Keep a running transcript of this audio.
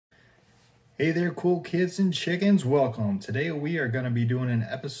Hey there, cool kids and chickens. Welcome. Today we are going to be doing an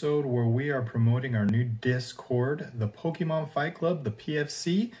episode where we are promoting our new Discord, the Pokemon Fight Club, the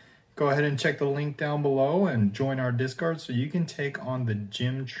PFC. Go ahead and check the link down below and join our Discord so you can take on the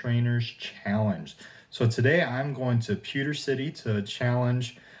Gym Trainers Challenge. So today I'm going to Pewter City to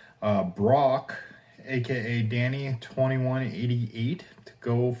challenge Brock, aka Danny2188, to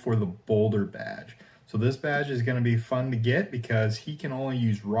go for the Boulder Badge. So this badge is going to be fun to get because he can only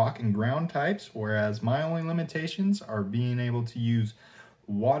use rock and ground types, whereas my only limitations are being able to use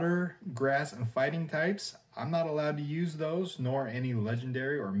water, grass, and fighting types. I'm not allowed to use those, nor any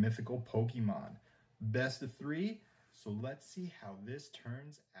legendary or mythical Pokemon. Best of 3, so let's see how this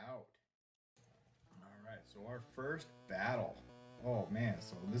turns out. Alright, so our first battle. Oh man,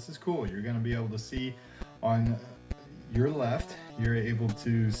 so this is cool. You're going to be able to see on your left, you're able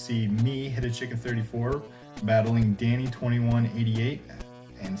to see me, Hit-A-Chicken34, battling Danny2188,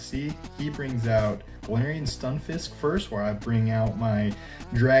 and see, he brings out Galarian Stunfisk first, where I bring out my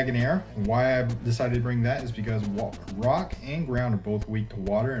Dragonair. Why I decided to bring that is because rock and ground are both weak to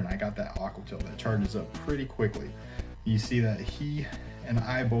water, and I got that Aqua Tail that charges up pretty quickly. You see that he and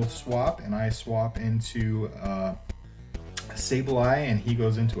I both swap, and I swap into Sableye, and he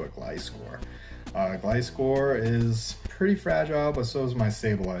goes into a Gliscor. Gliscor is pretty fragile, but so is my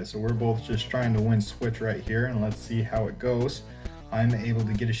Sableye, so we're both just trying to win switch right here, and let's see how it goes. I'm able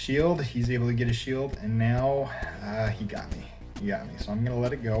to get a shield, he's able to get a shield, and now he got me, so I'm gonna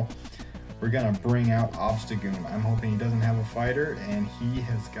let it go. We're gonna bring out Obstagoon. I'm hoping he doesn't have a fighter, and he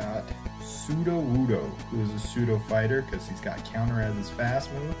has got Sudowoodo, who is a pseudo fighter because he's got counter as his fast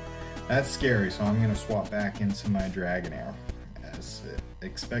move. That's scary, so I'm gonna swap back into my Dragonair. As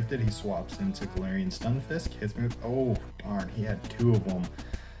expected, he swaps into Galarian Stunfisk, hits me with, oh darn, he had 2 of them.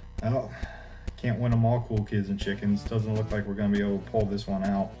 Oh, can't win them all, cool kids and chickens. Doesn't look like we're going to be able to pull this one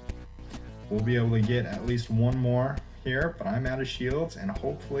out. We'll be able to get at least one more here, but I'm out of shields, and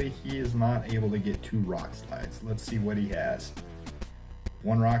hopefully he is not able to get 2 rock slides. Let's see what he has.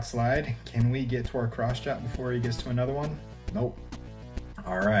 1 rock slide. Can we get to our cross chop before he gets to another one? Nope.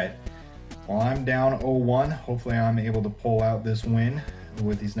 Alright. While I'm down 0-1, hopefully I'm able to pull out this win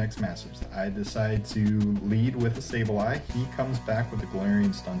with these next matches. I decide to lead with a Sableye. He comes back with the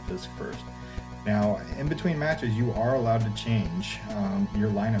Galarian Stunfisk first. Now, in between matches, you are allowed to change your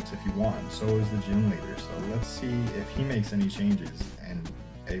lineups if you want. So is the gym leader. So let's see if he makes any changes and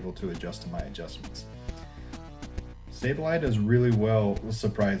able to adjust to my adjustments. Sableye does really well,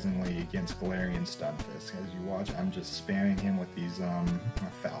 surprisingly, against Galarian Stunfisk. As you watch, I'm just spamming him with these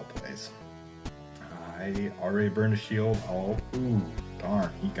foul plays. I already burned a shield. Oh, ooh, darn,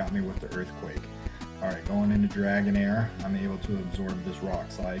 he got me with the Earthquake. Alright, going into Dragonair, I'm able to absorb this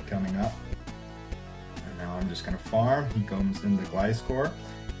Rock Slide coming up. And now I'm just going to farm. He comes into Gliscor,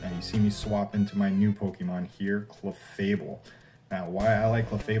 and you see me swap into my new Pokemon here, Clefable. Now, why I like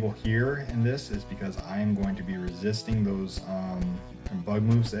Clefable here in this is because I'm going to be resisting those bug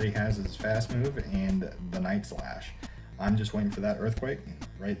moves that he has as his fast move and the Night Slash. I'm just waiting for that Earthquake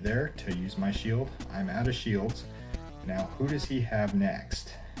right there to use my shield. I'm out of shields. Now, who does he have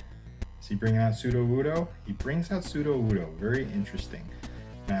next? Is he bringing out Sudowoodo? He brings out Sudowoodo. Very interesting.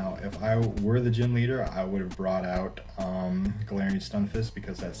 Now, if I were the gym leader, I would have brought out Galarian Stunfisk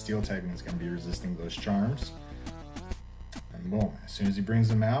because that steel typing is going to be resisting those charms. And boom, as soon as he brings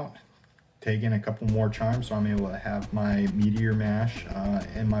them out, take in a couple more charms, so I'm able to have my Meteor Mash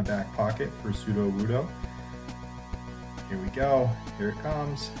in my back pocket for Sudowoodo. Here we go, here it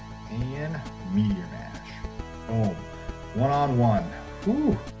comes, and Meteor Mash. Boom, 1-on-1.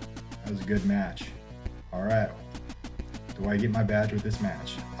 Whew, that was a good match. All right, do I get my badge with this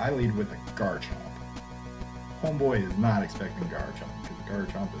match? I lead with a Garchomp. Homeboy is not expecting Garchomp, because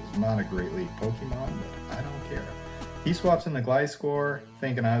Garchomp is not a Great League Pokemon, but I don't care. He swaps in the Gliscor,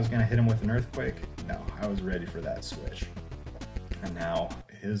 thinking I was going to hit him with an Earthquake. No, I was ready for that switch. And now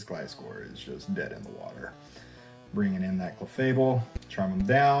his Gliscor is just dead in the water. Bringing in that Clefable, charm him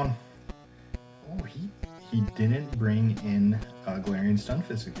down. Oh, he didn't bring in Galarian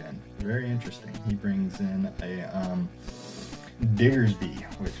Stunfisk again. Very interesting. He brings in a Diggersby,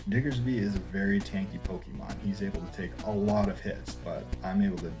 which Diggersby is a very tanky Pokemon. He's able to take a lot of hits, but I'm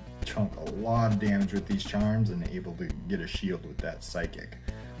able to chunk a lot of damage with these charms and able to get a shield with that Psychic.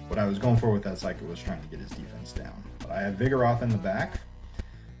 What I was going for with that Psychic was trying to get his defense down. But I have Vigoroth in the back.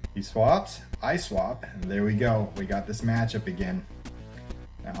 He swaps, I swap, and there we go. We got this matchup again.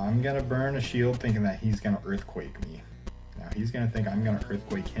 Now I'm going to burn a shield thinking that he's going to Earthquake me. Now he's going to think I'm going to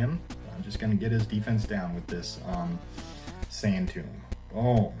Earthquake him. I'm just going to get his defense down with this Sand Tomb.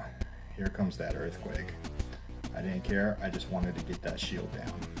 Boom. Here comes that Earthquake. I didn't care. I just wanted to get that shield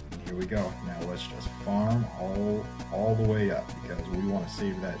down. And Here we go. Now let's just farm all the way up because we want to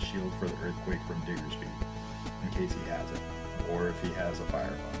save that shield for the earthquake from Diggersby in case he has it, or if he has a fire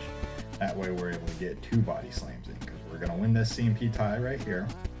punch. That way we're able to get 2 body slams in because we're going to win this CMP tie right here.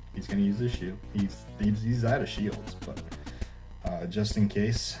 He's going to use his shield. He's out of shields, but just in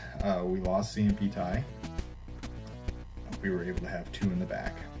case we lost CMP tie, we were able to have 2 in the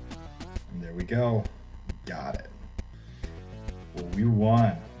back. And there we go. Got it. Well, we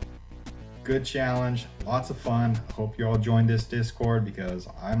won. Good challenge, lots of fun. Hope you all joined this Discord because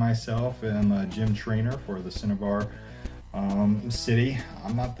I myself am a gym trainer for the Cinnabar City.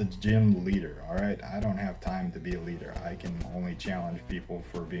 I'm not the gym leader, all right? I don't have time to be a leader. I can only challenge people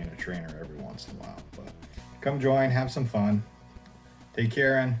for being a trainer every once in a while. But come join, have some fun. Take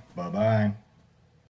care and bye-bye.